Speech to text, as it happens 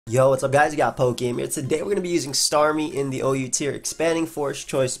Yo, what's up guys? You got Pokeaim here. Today we're going to be using Starmie in the OU tier, Expanding Force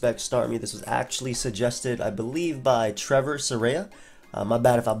Choice Spec Starmie. This was actually suggested, I believe, by Trevor Soraya. My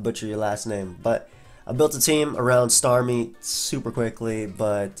bad if I butcher your last name. But I built a team around Starmie super quickly,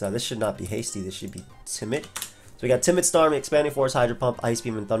 but this should not be hasty. This should be timid. So we got Timid Starmie, Expanding Force, Hydro Pump, Ice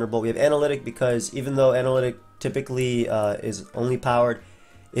Beam, and Thunderbolt. We have Analytic because even though Analytic typically is only powered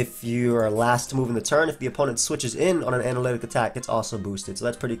if you are last to move in the turn, if the opponent switches in on an Analytic attack, it's also boosted. So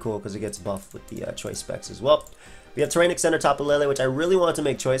that's pretty cool because it gets buffed with the choice specs as well. We have Terrain Extender, Tapu Lele, which I really wanted to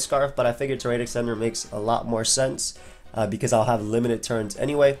make Choice Scarf, but I figured Terrain Extender makes a lot more sense because I'll have limited turns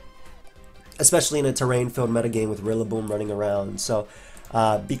anyway, especially in a terrain-filled metagame with Rillaboom running around. So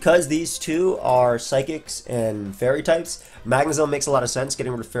because these two are Psychics and Fairy types, Magnezone makes a lot of sense,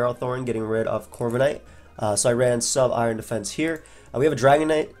 getting rid of Ferrothorn, getting rid of Corviknight. So I ran Sub-Iron Defense here. We have a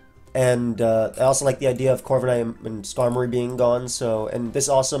Dragonite, and I also like the idea of Corviknight and Skarmory being gone. So, and this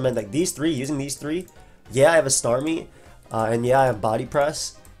also meant like these three, using these three, yeah, I have a Starmie, and yeah, I have Body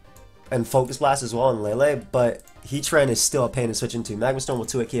Press and Focus Blast as well and Lele, but Heatran is still a pain to switch into. Magma will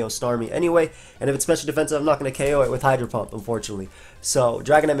 2-hit KO Starmie anyway, and if it's special defensive, I'm not going to KO it with Hydro Pump, unfortunately. So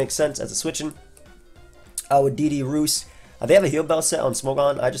Dragonite makes sense as a switch-in. With DD Roos, they have a Heal Bell set on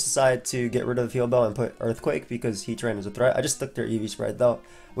Smogon. I just decided to get rid of Heal Bell and put Earthquake because Heatran is a threat. I just took their EV spread though,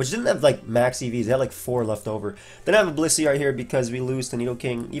 which didn't have like max EVs. They had like 4 left over. Then I have a Blissey right here because we lose to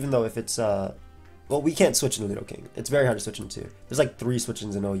Nidoking, even though if it's well, we can't switch into Nidoking. It's very hard to switch into. There's like 3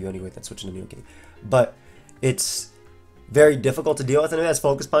 switch-ins in OU anyway that switch into Nidoking, but it's very difficult to deal with, and if it has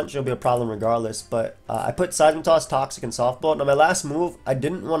Focus Punch, it'll be a problem regardless. But I put Seismitoss, Toxic, and Softball. Now my last move, I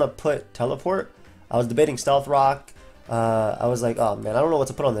didn't want to put Teleport. I was debating Stealth Rock. I was like, oh man, I don't know what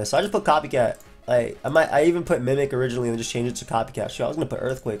to put on this. So I just put Copycat. I even put Mimic originally and just changed it to Copycat. Sure, I was going to put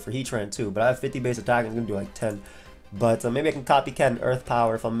Earthquake for Heatran too, but I have 50 base attack and I'm going to do like 10. But maybe I can Copycat and Earth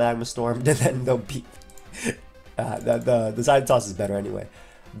Power if I'm Magma Storm and then go beat. The side toss is better anyway.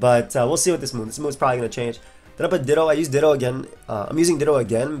 But we'll see with this move. This move is probably going to change. Then I put Ditto. I used Ditto again. I'm using Ditto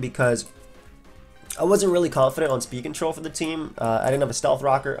again because I wasn't really confident on speed control for the team. I didn't have a Stealth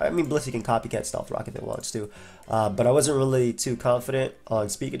Rocker. I mean, Blissey can Copycat Stealth Rock if it wants to. But I wasn't really too confident on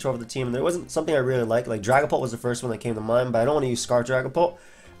speed control for the team. And there wasn't something I really liked. Like, Dragapult was the first one that came to mind, but I don't want to use Scar Dragapult.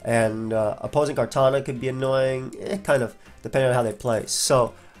 And opposing Kartana could be annoying, kind of, depending on how they play.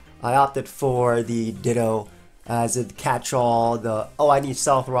 So I opted for the Ditto as a catch-all, oh, I need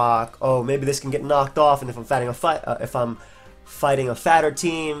Stealth Rock, oh, maybe this can get knocked off, and if I'm fighting a fatter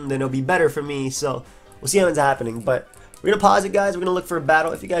team, then it'll be better for me. So we'll see how it's happening. But we're gonna pause it, guys. We're gonna look for a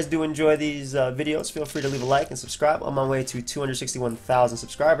battle. If you guys do enjoy these videos, feel free to leave a like and subscribe. I'm on my way to 261,000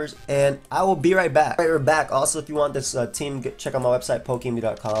 subscribers, and I will be right back. We're back. Also, if you want this team, check out my website,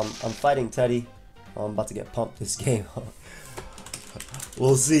 pokeaimMD.com. I'm fighting Teddy. Oh, I'm about to get pumped this game.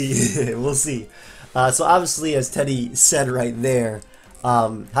 We'll see. We'll see. So obviously, as Teddy said right there,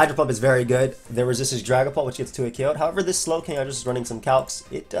 Hydro Pump is very good. There resists Dragapult, which gets 2-hit KO'd. However, this Slowking, I'm just running some calcs.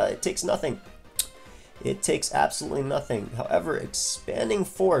 It takes nothing. It takes absolutely nothing. However, Expanding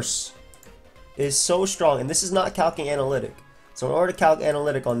Force is so strong, and this is not calcing Analytic. So in order to calc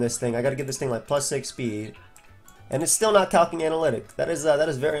Analytic on this thing, I got to give this thing like +6 speed, and it's still not calcing Analytic. That is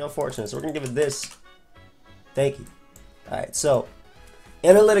very unfortunate. So we're gonna give it this. Thank you. All right, so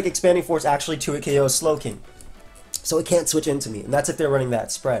Analytic Expanding Force actually 2-hit KOs Slowking. So it can't switch into me, and that's if they're running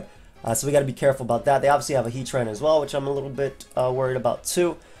that spread. So we got to be careful about that. They obviously have a Heatran as well, which I'm a little bit worried about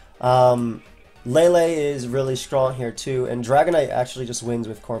too. Lele is really strong here too, and Dragonite actually just wins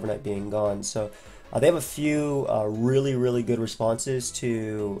with Corviknight being gone. So they have a few really, really good responses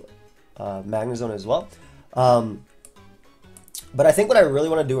to Magnezone as well. But I think what I really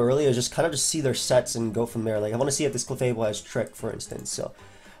want to do early is just kind of see their sets and go from there. Like I want to see if this Clefable has Trick, for instance. So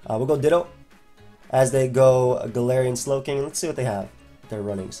we'll go Ditto. As they go Galarian Slowking, let's see what they have they're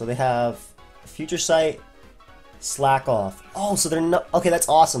running. So they have Future Sight, Slack Off. Oh, so they're not, okay, that's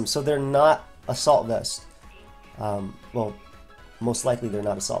awesome. So they're not Assault Vest. Well, most likely they're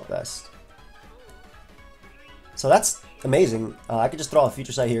not Assault Vest. So that's amazing. I could just throw a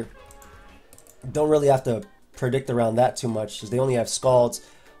Future Sight here. Don't really have to predict around that too much because they only have Scalds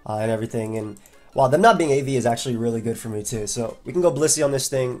and everything, and wow, them not being AV is actually really good for me too. So we can go Blissey on this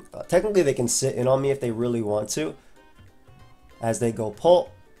thing. Technically they can sit in on me if they really want to. As they go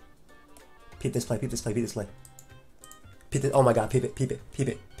Pull. Peep this play, peep this play, peep this play. Peep this, oh my god, peep it, peep it, peep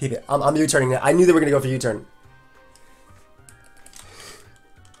it, peep it. I'm U-turning that. I knew they were gonna go for U-turn.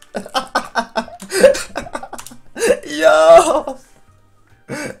 Yo!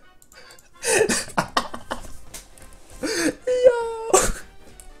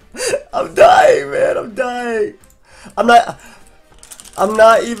 I'm dying, man. I'm dying. I'm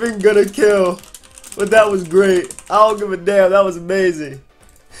not even gonna kill. But that was great. I don't give a damn. That was amazing.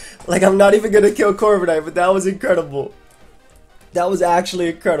 Like, I'm not even gonna kill Corviknight, but that was incredible. That was actually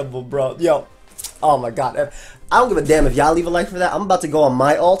incredible, bro. Yo. Oh my god. I don't give a damn if y'all leave a like for that. I'm about to go on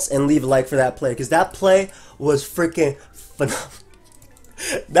my alts and leave a like for that play. Because that play was freaking phenomenal.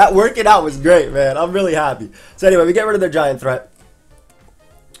 That working out was great, man. I'm really happy. So anyway, we get rid of their giant threat.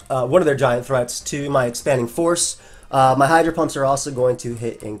 One of their giant threats to my Expanding Force. My Hydro Pumps are also going to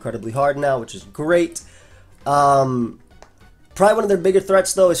hit incredibly hard now, which is great. Probably one of their bigger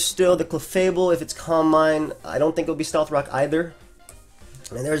threats, though, is still the Clefable. If it's Calm Mind, I don't think it'll be Stealth Rock either.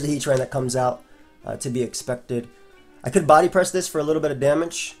 And there's the Heat Train that comes out to be expected. I could Body Press this for a little bit of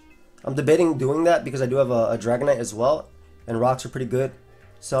damage. I'm debating doing that because I do have a Dragonite as well, and rocks are pretty good.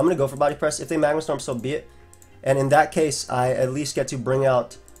 So I'm going to go for Body Press. If they Magma Storm, so be it. And in that case, I at least get to bring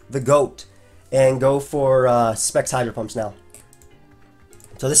out the GOAT and go for Specs Hydro Pumps now.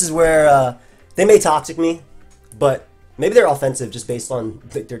 So this is where they may Toxic me, but maybe they're offensive just based on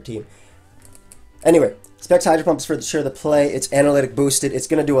their team. Anyway, Specs Hydro Pumps for sure the play. It's Analytic boosted. It's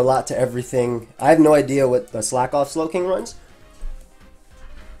going to do a lot to everything. I have no idea what the Slack Off Slowking runs.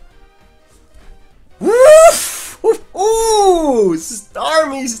 Ooh,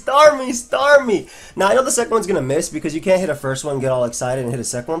 Starmie, Starmie, Starmie. Now, I know the second one's going to miss because you can't hit a first one, get all excited, and hit a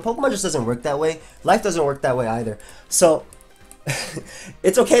second one. Pokemon just doesn't work that way. Life doesn't work that way either. So,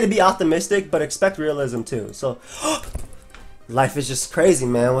 it's okay to be optimistic, but expect realism too. So, life is just crazy,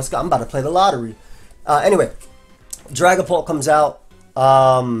 man. I'm about to play the lottery. Anyway, Dragapult comes out.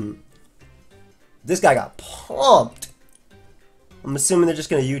 This guy got pumped. I'm assuming they're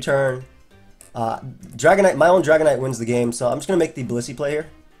just going to U-turn. Dragonite, my own Dragonite wins the game, so I'm just going to make the Blissey play here.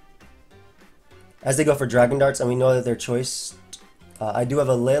 As they go for Dragon Darts, and we know that their choice. I do have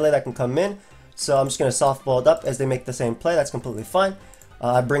a Lele that can come in, so I'm just going to softball it up as they make the same play. That's completely fine.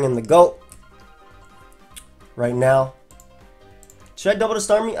 I bring in the GOAT right now. Should I double to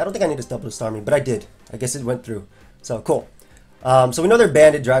Starmie? I don't think I need to double to Starmie, but I did. I guess it went through. So, cool. So we know they're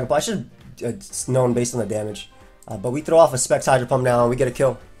banded Dragapult. I should have known based on the damage. But we throw off a Specs Hydro Pump now, and we get a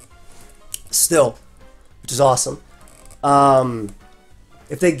kill. Still, which is awesome.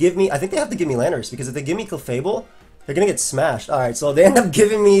 If they give me, I think they have to give me Landorus, because if they give me Clefable, they're gonna get smashed. All right, so they end up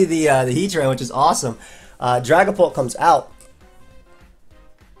giving me the Heat Train, which is awesome. Dragapult comes out.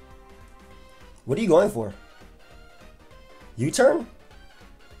 What are you going for? U-turn?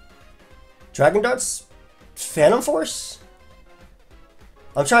 Dragon Darts? Phantom Force?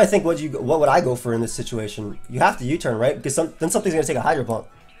 I'm trying to think what would I go for in this situation. You have to U-turn, right? Because then something's gonna take a Hydro Pump.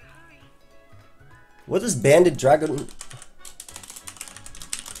 What does Banded Dragon...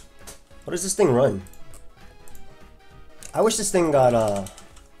 What does this thing run? I wish this thing got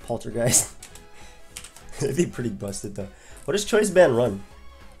Poltergeist. It'd be pretty busted though. What does Choice Band run?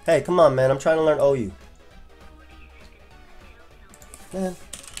 Hey, come on, man. I'm trying to learn OU. Man.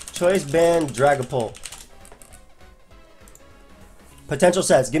 Choice Band Dragapult. Potential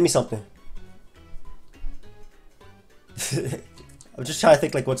sets. Give me something. I'm just trying to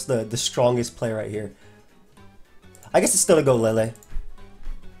think like what's the strongest play right here. I guess it's still to go Lele.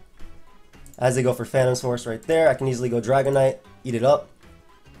 As they go for Phantom Force right there, I can easily go Dragonite, eat it up.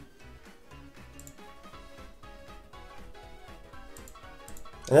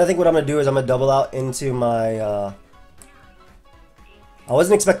 And I think what I'm going to do is I'm going to double out into my... I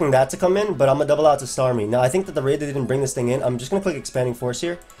wasn't expecting that to come in, but I'm going to double out to Starmie. Now, I think that the raid didn't bring this thing in. I'm just going to click Expanding Force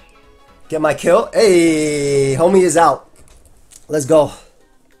here. Get my kill. Hey, homie is out. Let's go.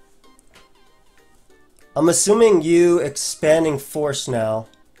 I'm assuming you Expanding Force now.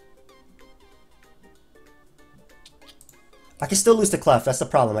 I can still lose the Clef. That's the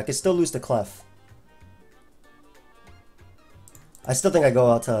problem. I can still lose the Clef. I still think I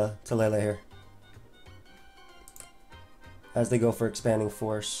go out to Lele here. As they go for Expanding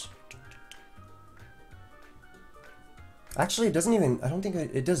Force. Actually, it doesn't even... I don't think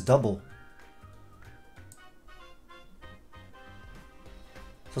it does double.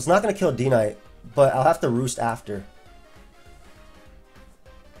 So it's not going to kill D-Knight, but I'll have to Roost after.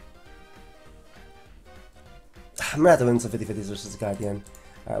 I'm going to have to win some 50-50s versus this guy at the end.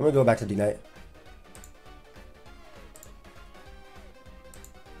 Alright, I'm going to go back to D-Knight.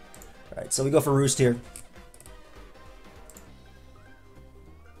 Alright, so we go for Roost here.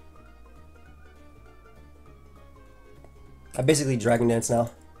 I basically Dragon Dance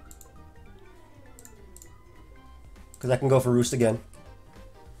now. Because I can go for Roost again.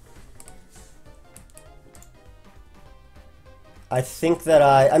 I think that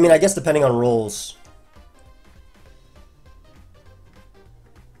I mean, I guess depending on rolls.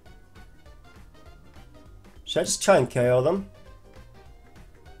 Should I just try and KO them?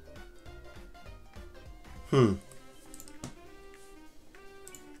 Man,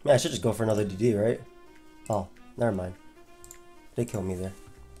 I should just go for another DD, right? Oh, never mind. They killed me there.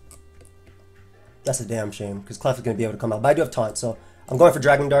 That's a damn shame, because Clef is going to be able to come out. But I do have Taunt, so I'm going for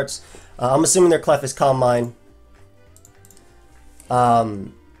Dragon Darts. I'm assuming their Clef is Calm Mind. A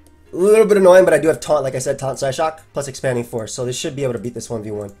little bit annoying, but I do have Taunt, like I said, Taunt Psyshock, plus Expanding Force. So they should be able to beat this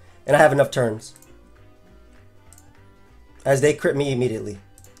 1v1. And I have enough turns. As they crit me immediately.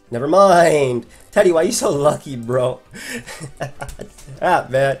 Never mind. Teddy, why are you so lucky, bro? Ah,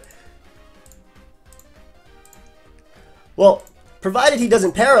 man. Well, provided he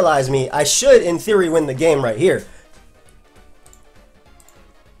doesn't paralyze me, I should, in theory, win the game right here.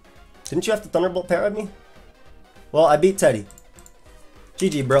 Didn't you have to Thunderbolt para me? Well, I beat Teddy.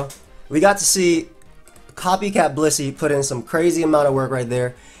 GG, bro. We got to see Copycat Blissey put in some crazy amount of work right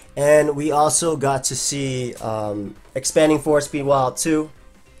there. And we also got to see Expanding Force Weavile 2.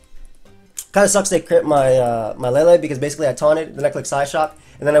 Kind of sucks they crit my my Lele because basically I taunted, then I clicked Psyshock,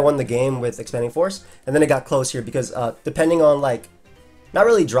 and then I won the game with Expanding Force. And then it got close here because depending on, like, not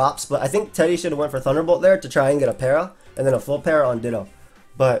really drops, but I think Teddy should have went for Thunderbolt there to try and get a para, and then a full para on Ditto.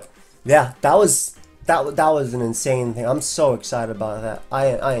 But yeah, that was an insane thing. I'm so excited about that.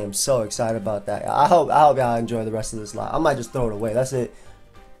 I am so excited about that. I hope y'all enjoy the rest of this live. I might just throw it away. That's it.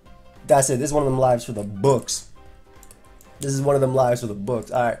 That's it. This is one of them lives for the books. This is one of them lives for the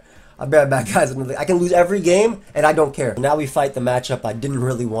books. All right. I'll be right back, guys. I can lose every game, and I don't care. Now we fight the matchup I didn't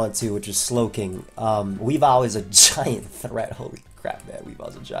really want to, which is Slowking. Weavile is a giant threat. Holy crap, man.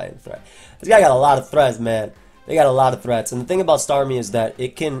 Weavile's a giant threat. This guy got a lot of threats, man. They got a lot of threats. And the thing about Starmie is that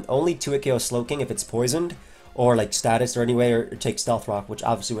it can only 2-hit KO Slowking if it's poisoned, or like status or anyway, or take Stealth Rock, which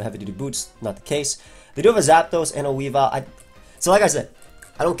obviously with heavy duty boots, not the case. They do have a Zapdos and a Weavile. So like I said,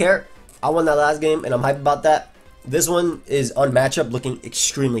 I don't care. I won that last game, and I'm hyped about that. This one is on matchup looking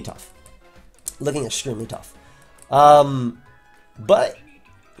extremely tough. Looking extremely tough. But,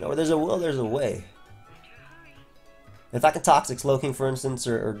 you know, where there's a will, there's a way. If I can Toxic Slowking, for instance,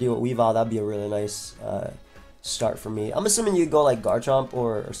 or deal with Weavile, that'd be a really nice start for me. I'm assuming you go like Garchomp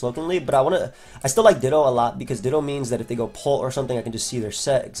or Slowking lead, but I still like Ditto a lot because Ditto means that if they go Pult or something, I can just see their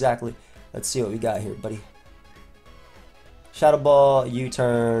set exactly. Let's see what we got here, buddy. Shadow Ball,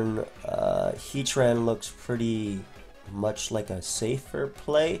 U-turn, Heatran looks pretty much like a safer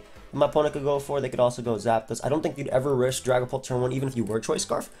play. My opponent could go for. They could also go Zapdos. I don't think you'd ever risk Dragapult turn 1 even if you were Choice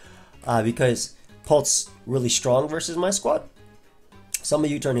Scarf, because Pult's really strong versus my squad. So I'm a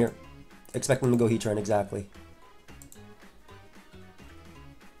U-turn here. Expect them to go Heatran exactly.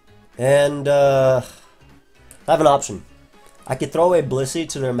 And I have an option. I could throw away Blissey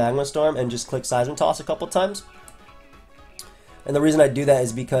to their Magma Storm and just click Seismic Toss a couple times. And the reason I do that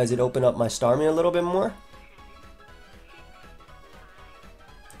is because it opened up my Starmie a little bit more.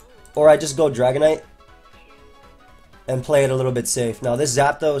 Or I just go Dragonite and play it a little bit safe. Now this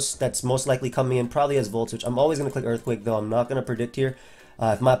Zapdos that's most likely coming in probably has Volt Switch. I'm always going to click Earthquake though. I'm not going to predict here.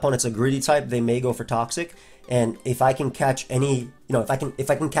 If my opponent's a greedy type, they may go for Toxic. And if I can catch any, you know, if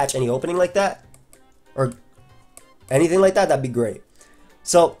I can catch any opening like that, or anything like that, that'd be great.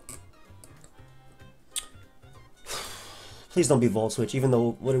 So please don't be Volt Switch, even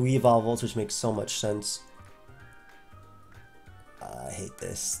though what we evolve Volt Switch makes so much sense. I hate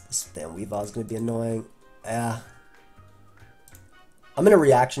this. This damn Weavile is gonna be annoying. Yeah. I'm in a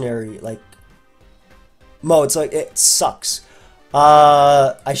reactionary like mode, so it sucks.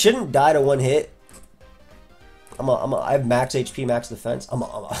 I shouldn't die to one hit. I have max HP, max defense. So I'm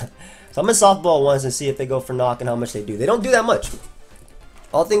gonna softball once and see if they go for knock and how much they do. They don't do that much.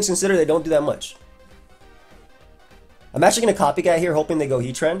 All things considered, they don't do that much. I'm actually gonna Copycat here, hoping they go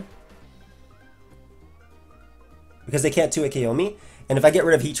Heatran, because they can't 2-hit KO me. And if I get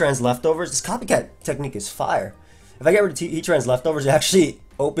rid of Heatran's leftovers, this Copycat technique is fire. If I get rid of Heatran's leftovers, it actually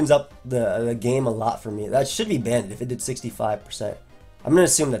opens up the game a lot for me. That should be banded if it did 65%. I'm going to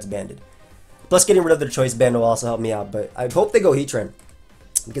assume that's banded. Plus getting rid of their choice band will also help me out, but I hope they go Heatran.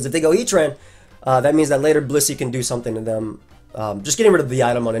 Because if they go Heatran, that means that later Blissey can do something to them. Just getting rid of the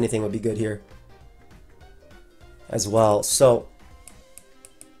item on anything would be good here as well. So,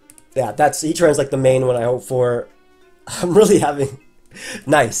 yeah, that's Heatran's like the main one I hope for. I'm really having...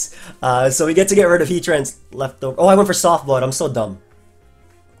 Nice. So we get to get rid of Heatran's leftover. Oh, I went for Soft Blood. I'm so dumb.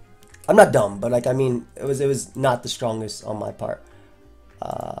 I'm not dumb, but like, I mean, it was not the strongest on my part.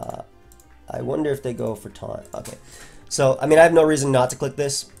 I wonder if they go for Taunt. Okay. So, I mean, I have no reason not to click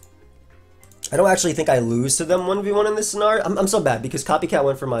this. I don't actually think I lose to them 1v1 in this scenario. I'm so bad because Copycat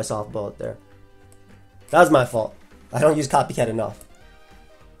went for my Soft Bullet there. That was my fault. I don't use Copycat enough.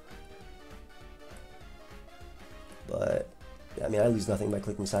 But, I mean, I lose nothing by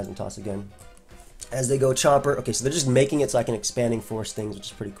clicking Seismic Toss again. as they go Chomper. Okay, so they're just making it so I can Expanding Force things, which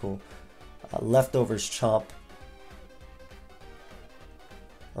is pretty cool. Leftovers Chomp.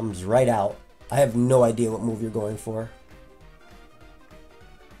 I'm just right out. I have no idea what move you're going for.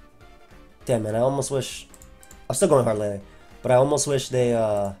 Damn, man, I almost wish... I'm still going hard Lele, but I almost wish they,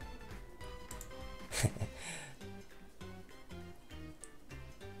 Alright.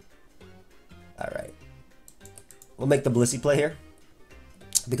 We'll make the Blissey play here.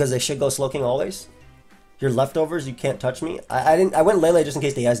 Because they should go Slowking always. Your leftovers, you can't touch me. I went Lele just in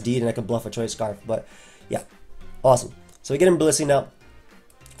case they SD'd and I could bluff a Choice Scarf, but yeah. Awesome. So we get in Blissey now.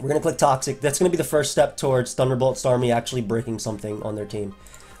 We're going to click Toxic. That's going to be the first step towards Thunderbolt Starmie actually breaking something on their team.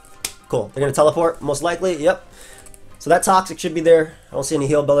 Cool. They're going to teleport, most likely. Yep. So that Toxic should be there. I don't see any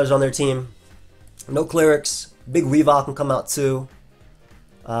Heal Bellers on their team. No Clerics. Big Weavile can come out too.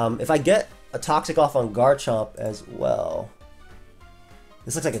 If I get a Toxic off on Garchomp as well.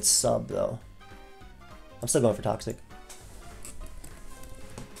 This looks like it's sub though. I'm still going for Toxic.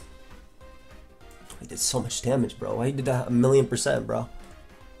 He did so much damage, bro. He did that 1,000,000%, bro.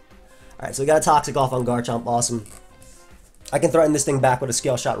 Alright, so we got a Toxic off on Garchomp. Awesome. I can threaten this thing back with a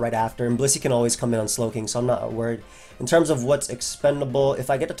Scale Shot right after, and Blissey can always come in on Slowking, so I'm not worried. In terms of what's expendable, if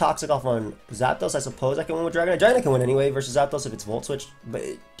I get the Toxic off on Zapdos, I suppose I can win with Dragonite. Dragonite can win anyway versus Zapdos if it's Volt Switch, but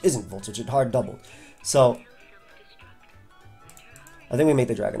it isn't Volt Switch, it hard doubled. So, I think we make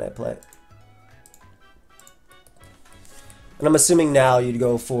the Dragonite play. And I'm assuming now you'd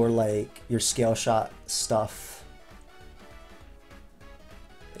go for, like, your Scale Shot stuff.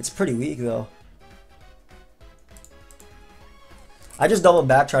 It's pretty weak, though. I just double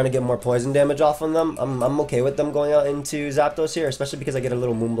back trying to get more poison damage off on them. I'm okay with them going out into Zapdos here, especially because I get a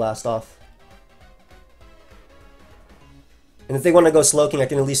little Moonblast off. And if they want to go Slowking, I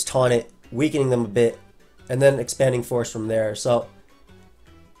can at least taunt it, weakening them a bit, and then Expanding Force from there. So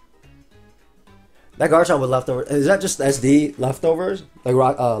that Garchomp with leftovers, is that just SD leftovers? Like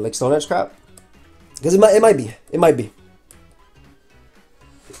rock, like Stone Edge crap? Because it might be. It might be.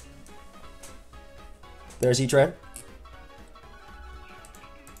 There's Heatran.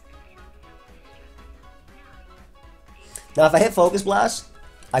 Now, if I hit Focus Blast,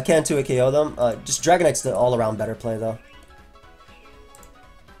 I can 2-hit KO them. Just Dragonite's the all-around better play, though.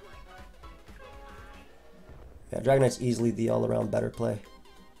 Yeah, Dragonite's easily the all-around better play.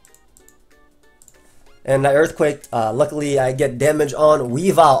 And that Earthquake, luckily I get damage on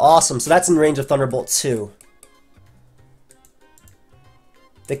Weavile. Awesome. So that's in range of Thunderbolt 2.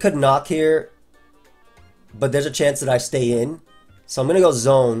 They could knock here, but there's a chance that I stay in. So I'm going to go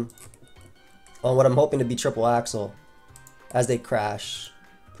Zone on what I'm hoping to be Triple Axle. As they crash.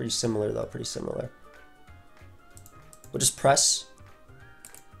 Pretty similar though, pretty similar. We'll just press.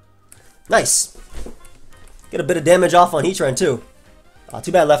 Nice! Get a bit of damage off on Heatran too.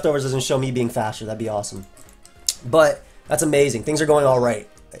 Too bad Leftovers doesn't show me being faster, that'd be awesome. But, that's amazing, things are going alright.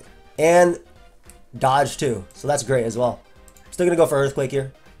 And, dodge too, so that's great as well. Still gonna go for Earthquake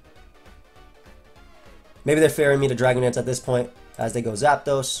here. Maybe they're fearing me to Dragon Dance at this point, as they go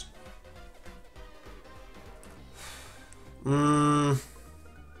Zapdos. Kind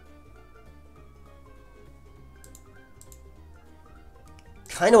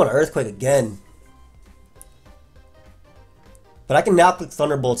of want to Earthquake again. But I can now click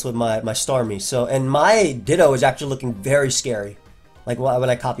Thunderbolts with my Starmie. So, and my Ditto is actually looking very scary. Like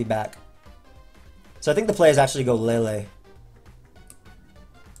when I copy back. So I think the play is actually go Lele.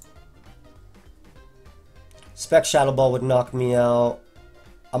 Spec Shadow Ball would knock me out.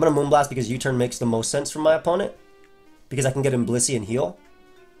 I'm going to Moonblast because U-turn makes the most sense for my opponent. Because I can get in Blissey and heal.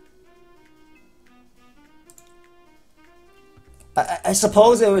 I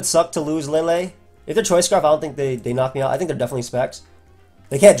suppose it would suck to lose Lele. If they're Choice Scarf, I don't think they knock me out. I think they're definitely Specs.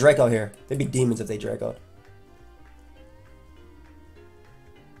 They can't Draco here. They'd be demons if they Draco.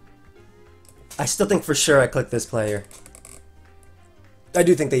 I still think for sure I click this play here. I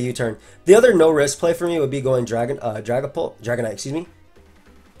do think they U-turn. The other no-risk play for me would be going Dragonite, excuse me.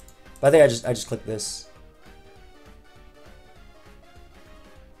 But I think I just click this.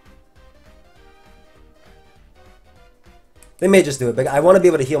 They may just do it, but I want to be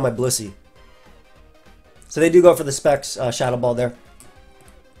able to heal my Blissey. So they do go for the Specs Shadow Ball there.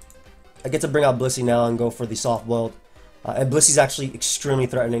 I get to bring out Blissey now and go for the Soft Boiled. And Blissey's actually extremely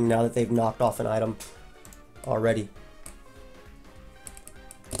threatening now that they've knocked off an item already.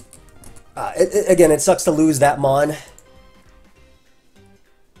 Again, it sucks to lose that Mon.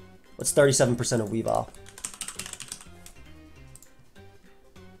 What's 37% of Weavile?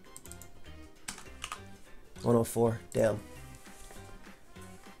 $104, damn.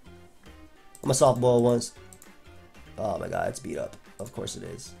 I'm a softball once. Oh my god, it's beat up. Of course it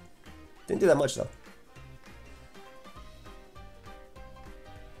is. Didn't do that much though.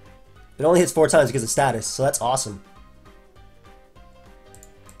 It only hits 4 times because of status, so that's awesome.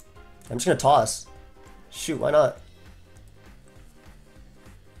 I'm just gonna toss. Shoot, why not?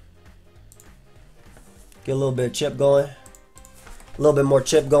 Get a little bit of chip going. A little bit more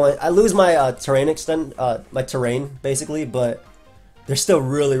chip going. I lose my my terrain basically, but they're still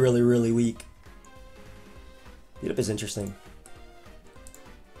really, really, really weak. Beat up is interesting.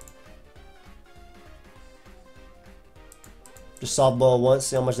 Just softball once,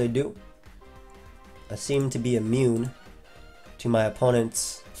 see how much they do. I seem to be immune to my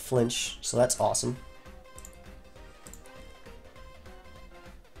opponent's flinch, so that's awesome.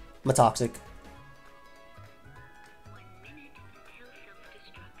 I'm a toxic.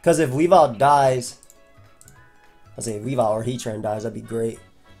 Because if Weavile dies, I'll say Weavile or Heatran dies, that'd be great.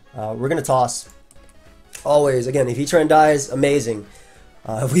 We're going to toss. Always. Again, if Heatran dies, amazing.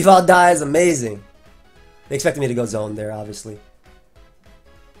 If Weavile dies, amazing. They expected me to go zone there, obviously.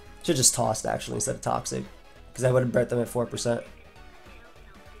 Should just tossed, actually, instead of toxic. Because I would have bet them at 4%.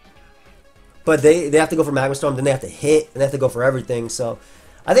 But they have to go for Magma Storm, then they have to hit, and they have to go for everything. So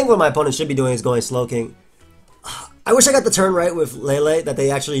I think what my opponent should be doing is going Slowking. I wish I got the turn right with Lele, that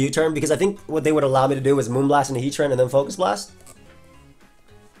they actually U-turn, because I think what they would allow me to do is Moonblast into Heatran and then Focus Blast.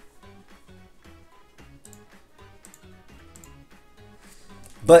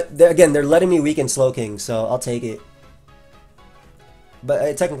 But again, they're letting me weaken Slowking, so I'll take it.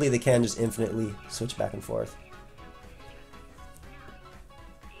 But technically they can just infinitely switch back and forth.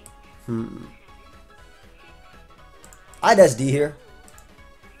 I'd SD here.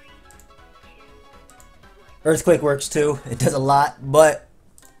 Earthquake works too. It does a lot, but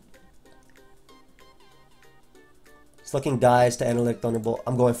Slowking dies to Analytic Thunderbolt.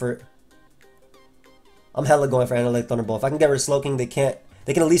 I'm going for it. I'm hella going for Analytic Thunderbolt. If I can get rid of Slowking, they can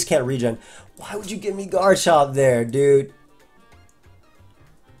at least can't regen. Why would you give me Garchomp there, dude?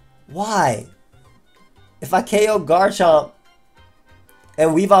 Why? If I KO Garchomp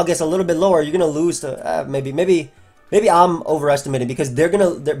and Weavile gets a little bit lower, you're gonna lose to maybe I'm overestimating, because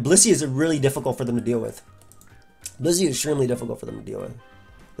Blissey is really difficult for them to deal with. Blissey is extremely difficult for them to deal with.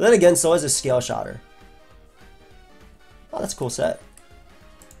 But then again, so is a Scale Shotter. Oh, that's a cool set.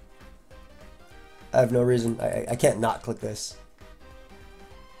 I have no reason. I can't not click this.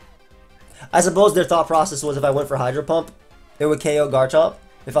 I suppose their thought process was if I went for Hydro Pump, it would KO Garchomp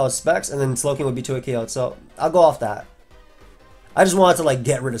if I was Specs, and then Slowking would be 2 KO'd. So I'll go off that. I just wanted to like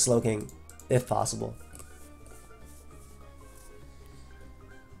get rid of Slowking if possible.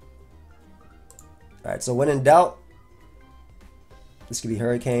 Alright, so when in doubt, this could be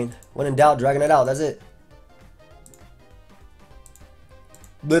Hurricane. When in doubt, Dragonite out. That's it.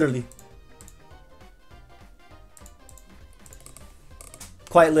 Literally.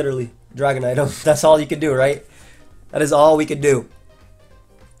 Quite literally. Dragonite. That's all you can do, right? That is all we could do.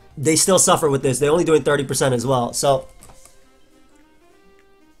 They still suffer with this. They're only doing 30% as well. So,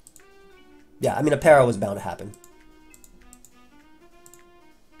 yeah, I mean, a para was bound to happen.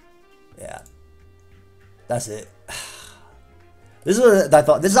 Yeah. That's it. This is what I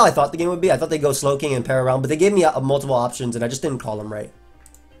thought. This is how I thought the game would be. I thought they'd go Slowking and para around, but they gave me multiple options, and I just didn't call them right.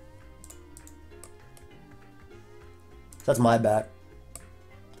 So that's my bad.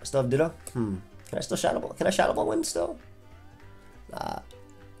 I still have Ditto. Can I still Shadow Ball? Can I Shadow Ball win still?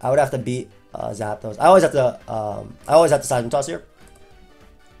 I would have to beat Zapdos. I always have to Seismic Toss here.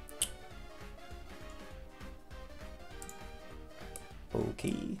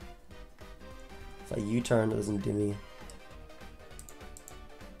 Okay. If I U-turn, it doesn't do me.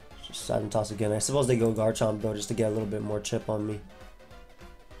 Just Seismic Toss again. I suppose they go Garchomp though, just to get a little bit more chip on me.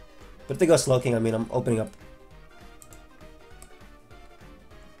 But if they go Slowking, I mean, I'm opening up.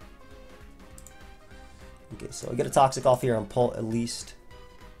 Okay, so I get a Toxic off here on Pult at least.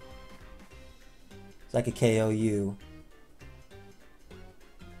 So I could KO you.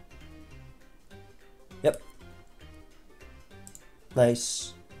 Yep.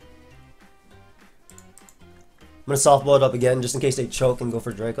 Nice. I'm going to softball it up again just in case they choke and go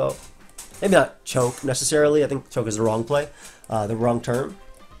for Draco. Maybe not choke necessarily. I think choke is the wrong play. The wrong term.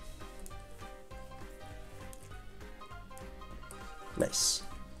 Nice.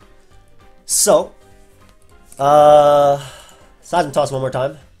 So, Seismic Toss one more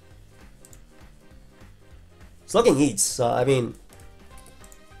time. Slowking eats, so I mean,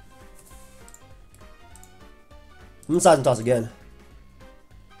 I'm gonna Seismic Toss again.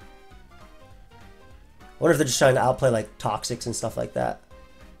 I wonder if they're just trying to outplay like Toxics and stuff like that.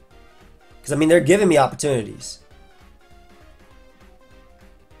 Because I mean, they're giving me opportunities.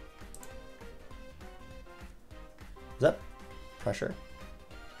 Is that pressure?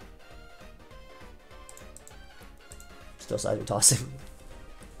 Still seismic tossing.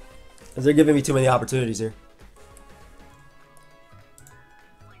 Because they're giving me too many opportunities here.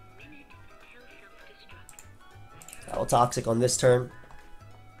 Battle Toxic on this turn.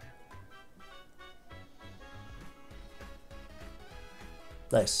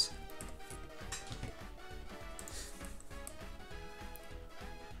 Nice.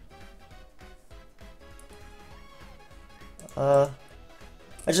 I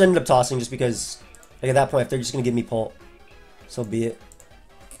just ended up tossing just because, like, at that point, if they're just gonna give me Pult, so be it.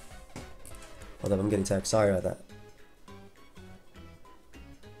 Hold up, I'm getting text. Sorry about that.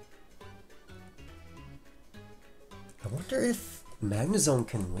 I wonder if Magnezone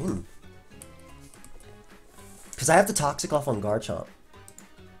can win. Because I have the Toxic off on Garchomp.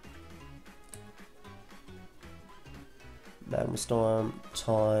 Magnastorm,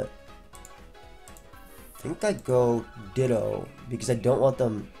 Taunt. I think I go Ditto because I don't want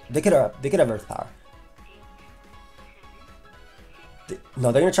them. They could have Earth Power.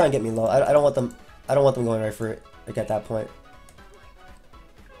 No, they're gonna try and get me low. I don't want them. I don't want them going right for it. Like at that point.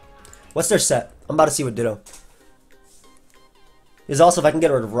 What's their set? I'm about to see what Ditto. Is also if I can get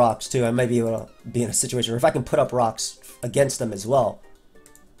rid of rocks too, I might be able to be in a situation where if I can put up rocks against them as well.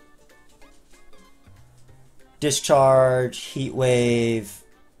 Discharge, Heat Wave.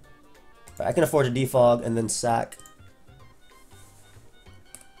 I can afford to defog and then sack.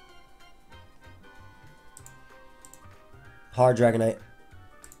 Hard Dragonite.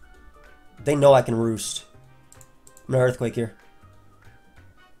 They know I can roost. I'm gonna Earthquake here.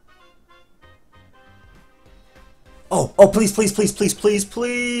 Oh, please, please, please, please, please,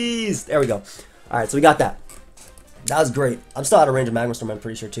 please. There we go. Alright, so we got that. That was great. I'm still out of range of Magnastorm, I'm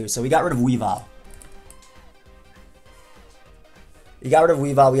pretty sure too. So we got rid of Weavile. You got rid of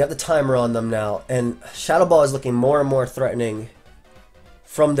Weavile, we have the timer on them now, and Shadow Ball is looking more and more threatening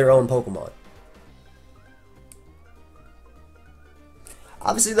from their own Pokemon.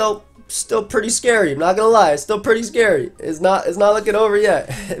 Obviously though, still pretty scary, I'm not gonna lie, it's still pretty scary. It's not looking over yet.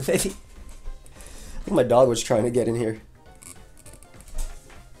 Maybe. I think my dog was trying to get in here.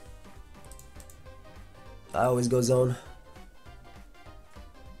 I always go zone.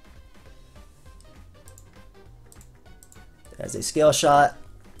 As a Scale Shot.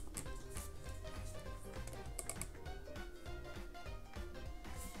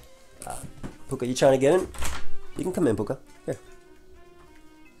 Puka, you trying to get in? You can come in, Puka. Here.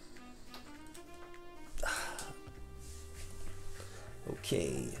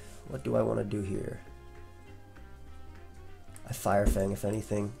 Okay, what do I want to do here? I Fire Fang, if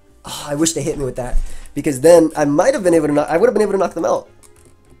anything. Oh, I wish they hit me with that, because then I might have been able to knock. I would have been able to knock them out.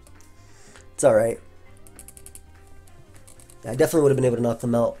 It's all right. I definitely would have been able to knock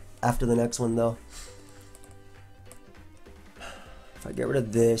them out after the next one, though. If I get rid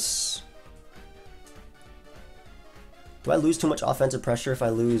of this... Do I lose too much offensive pressure if I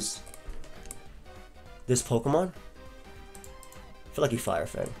lose this Pokemon? I feel like he Fire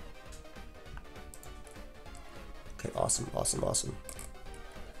Fang. Okay, awesome, awesome, awesome.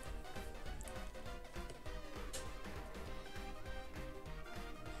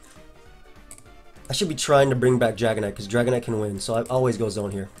 I should be trying to bring back Dragonite, because Dragonite can win, so I always go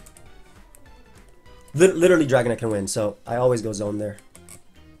zone here. Literally Dragonite can win, so I always go zone there.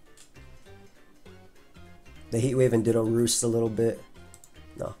 The Heat Wave and Ditto roosts a little bit.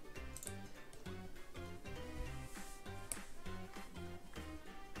 No.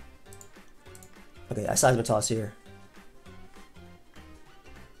 Okay, I Seismic Toss here.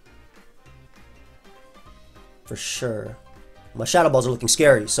 For sure. My Shadow Balls are looking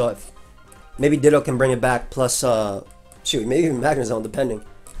scary, so if maybe Ditto can bring it back, plus, shoot, maybe even Magnezone, depending.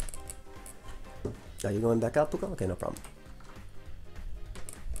 Are you going back out, Puka? Okay, no problem.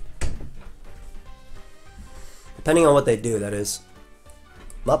 Depending on what they do, that is.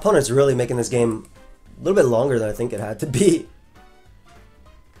 My opponent's really making this game a little bit longer than I think it had to be.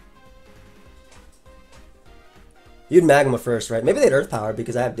 You'd Magma first, right? Maybe they'd Earth Power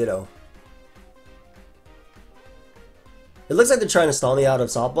because I have Ditto. It looks like they're trying to stall me out of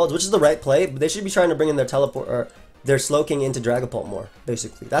Softballs, which is the right play, but they should be trying to bring in their Teleport, or their Slowking into Dragapult more,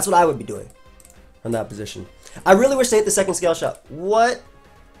 basically. That's what I would be doing from that position. I really wish they hit the second Scale Shot. What?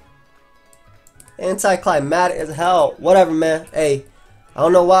 Anticlimactic as hell. Whatever, man. Hey, I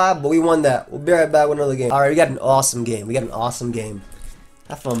don't know why, but we won that. We'll be right back with another game. Alright, we got an awesome game. We got an awesome game.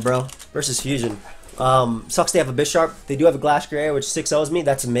 Have fun, bro. Versus Fusion. Sucks they have a Bisharp. They do have a Glastrier, which 6-0s me.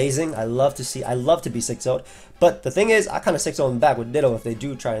 That's amazing. I love to be 6-0'd. But the thing is, I kind of 6-0 them back with Ditto if they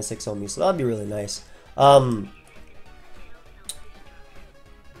do try and 6-0 me. So that'd be really nice.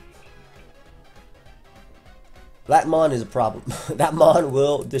 That Mon is a problem. That Mon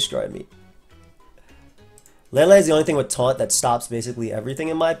will destroy me. Lele is the only thing with taunt that stops basically everything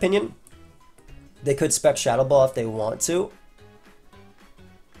in my opinion. They could spec Shadow Ball if they want to.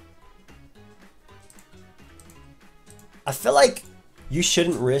 I feel like you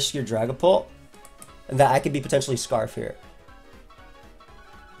shouldn't risk your Dragapult, and that I could be potentially Scarf here.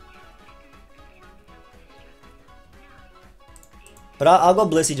 But I'll go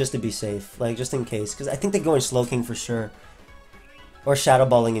Blissey just to be safe, like just in case, because I think they're going Slow King for sure. Or Shadow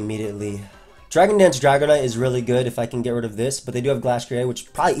Balling immediately. Dragon Dance Dragonite is really good if I can get rid of this, but they do have Glastrier,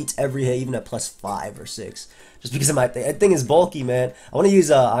 which probably eats every hit, even at +5 or 6. Just because of my thing. That thing is bulky, man. I want to use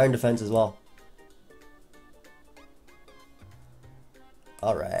Iron Defense as well.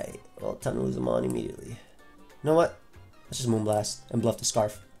 Alright. Well, time to lose them on immediately. You know what? Let's just Moonblast and bluff the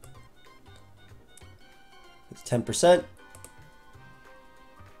Scarf. It's 10%.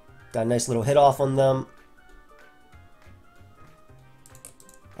 Got a nice little hit off on them.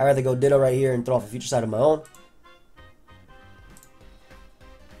 I'd rather go Ditto right here and throw off a Future Sight of my own.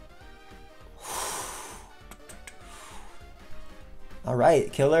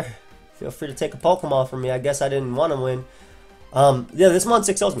 Alright, killer. Feel free to take a Pokemon from me. I guess I didn't want to win. Yeah, this Mon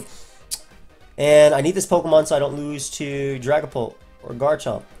 6Ls me. And I need this Pokemon so I don't lose to Dragapult or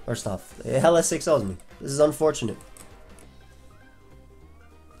Garchomp or stuff. It hella 6Ls me. This is unfortunate.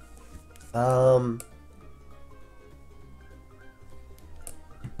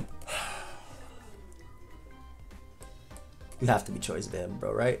 You have to be Choice Band,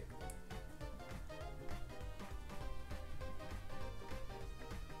 bro, right?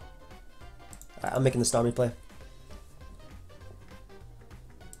 Alright, I'm making the Starmie play.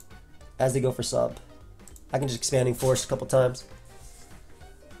 As they go for sub. I can just Expanding Force a couple times.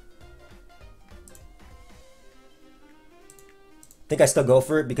 Think I still go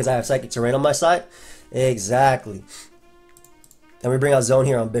for it because I have Psychic Terrain on my side? Exactly. And we bring out Zone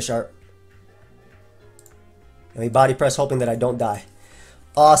here on Bisharp. And we body press hoping that I don't die.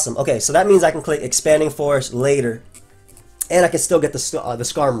 Awesome. Okay, so that means I can click Expanding Force later. And I can still get the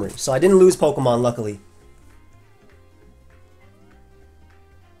Skarmory. So I didn't lose Pokemon, luckily.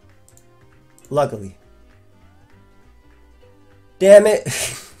 Luckily. Damn it.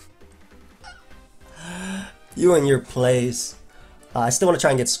 You and your plays. I still want to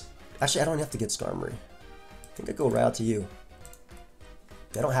try and get... Actually, I don't have to get Skarmory. I think I go right out to you.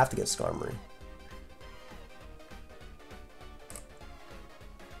 I don't have to get Skarmory.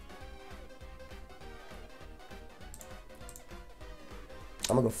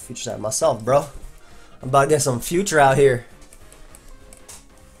 I'm gonna go Future Sight myself, bro. I'm about to get some future out here.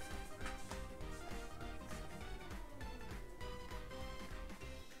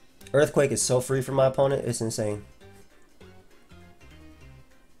 Earthquake is so free for my opponent, it's insane.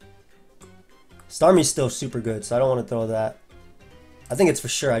 Starmie's still super good, so I don't want to throw that. I think it's for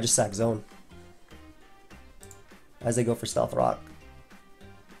sure I just sack Zone. As they go for Stealth Rock.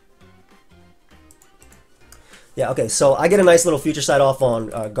 Yeah, okay, so I get a nice little Future Sight off on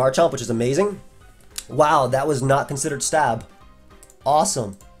Garchomp, which is amazing. Wow, that was not considered stab.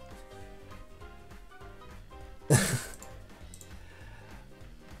 Awesome.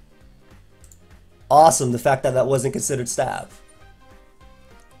 Awesome, the fact that that wasn't considered stab.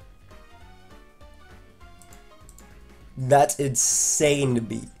 That's insane to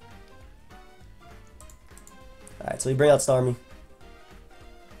be. Alright, so we bring out Starmie.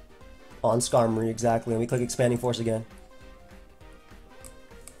 On Skarmory, exactly, and we click Expanding Force again.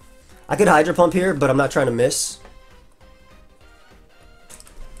 I could Hydro Pump here, but I'm not trying to miss.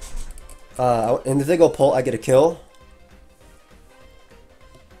 And if they go Pult, I get a kill.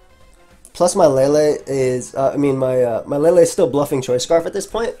 Plus my Lele is, my Lele is still bluffing Choice Scarf at this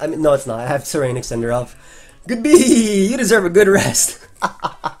point. I mean, no it's not, I have Terrain Extender up. Good B! You deserve a good rest.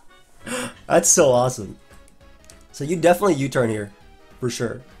 That's so awesome. So you definitely U-turn here, for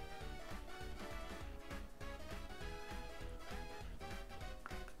sure.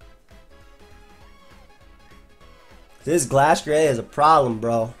 This Glastrier is a problem,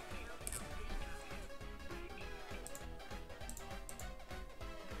 bro.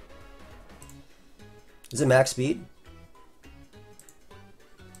 Is it max speed?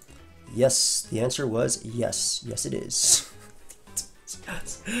 Yes, the answer was yes. Yes, it is.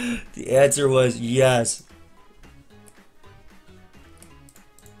 The answer was yes.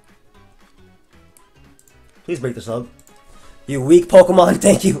 Please break the sub. You weak Pokemon,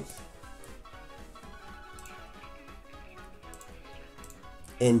 thank you.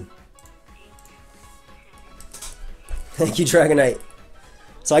 In. Thank you, Dragonite.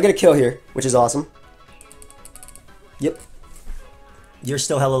 So I get a kill here, which is awesome. Yep. You're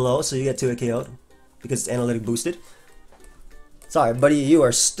still hella low, so you get 2 KO'd because it's analytic boosted. Sorry, buddy, you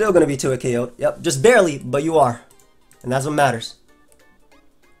are still gonna be 2-hit KO'd. Yep, just barely, but you are. And that's what matters.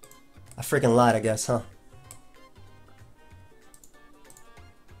 I freaking lied, I guess, huh?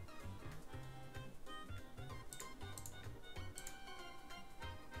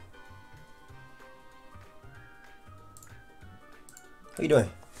 What are you doing?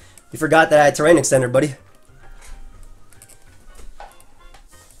 You forgot that I had terrain extender, buddy.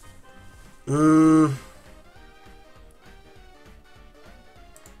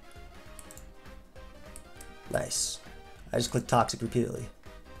 Nice. I just clicked toxic repeatedly.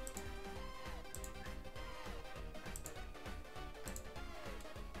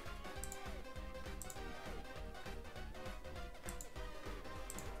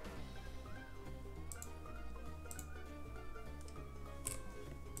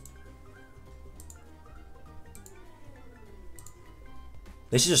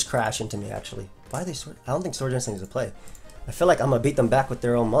 They should just crash into me, actually. Why are they sword? I don't think Sword Dancing is a play. I feel like I'm gonna beat them back with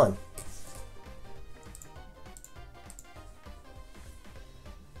their own mon.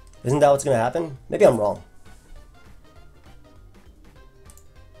 Isn't that what's gonna happen? Maybe I'm wrong.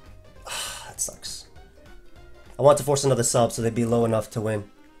 That sucks. I want to force another sub so they'd be low enough to win.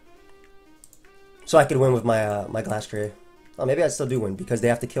 So I could win with my my Glastrier. Oh, maybe I still do win because they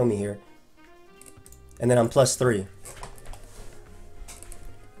have to kill me here. And then I'm +3.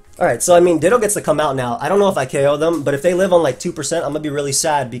 Alright, so I mean, Ditto gets to come out now. I don't know if I KO them, but if they live on like 2%, I'm gonna be really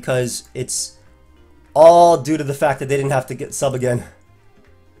sad because it's all due to the fact that they didn't have to get sub again.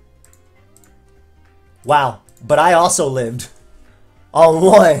 Wow, but I also lived on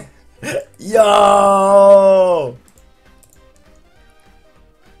 1. Yo!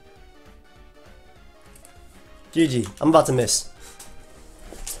 GG. I'm about to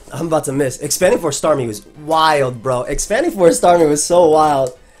miss. Expanding Force Starmie was wild, bro. Expanding Force Starmie was so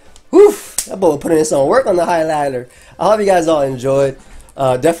wild. Whew, that boy putting in some work on the highlighter. I hope you guys all enjoyed.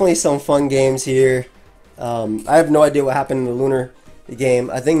 Definitely some fun games here. I have no idea what happened in the Lunar game.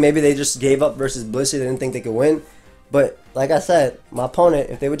 I think maybe they just gave up versus Blissey. They didn't think they could win. But like I said, my opponent,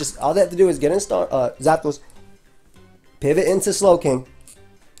 if they would just, all they have to do is get in Zapdos, pivot into Slowking,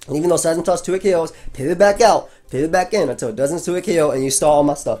 and even though Seism Toss 2-hit KOs, pivot back out, pivot back in until it doesn't 2-hit KO, and you stall all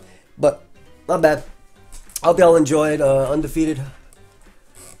my stuff. But my bad. I hope y'all enjoyed Undefeated.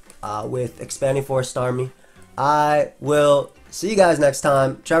 With Expanding Force Starmie. I will see you guys next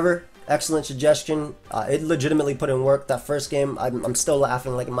time. Trevor, excellent suggestion. It legitimately put in work. That first game, I'm still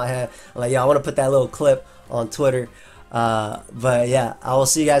laughing like in my head. I'm like, yeah, I want to put that little clip on Twitter. But yeah, I will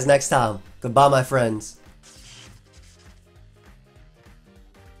see you guys next time. Goodbye, my friends.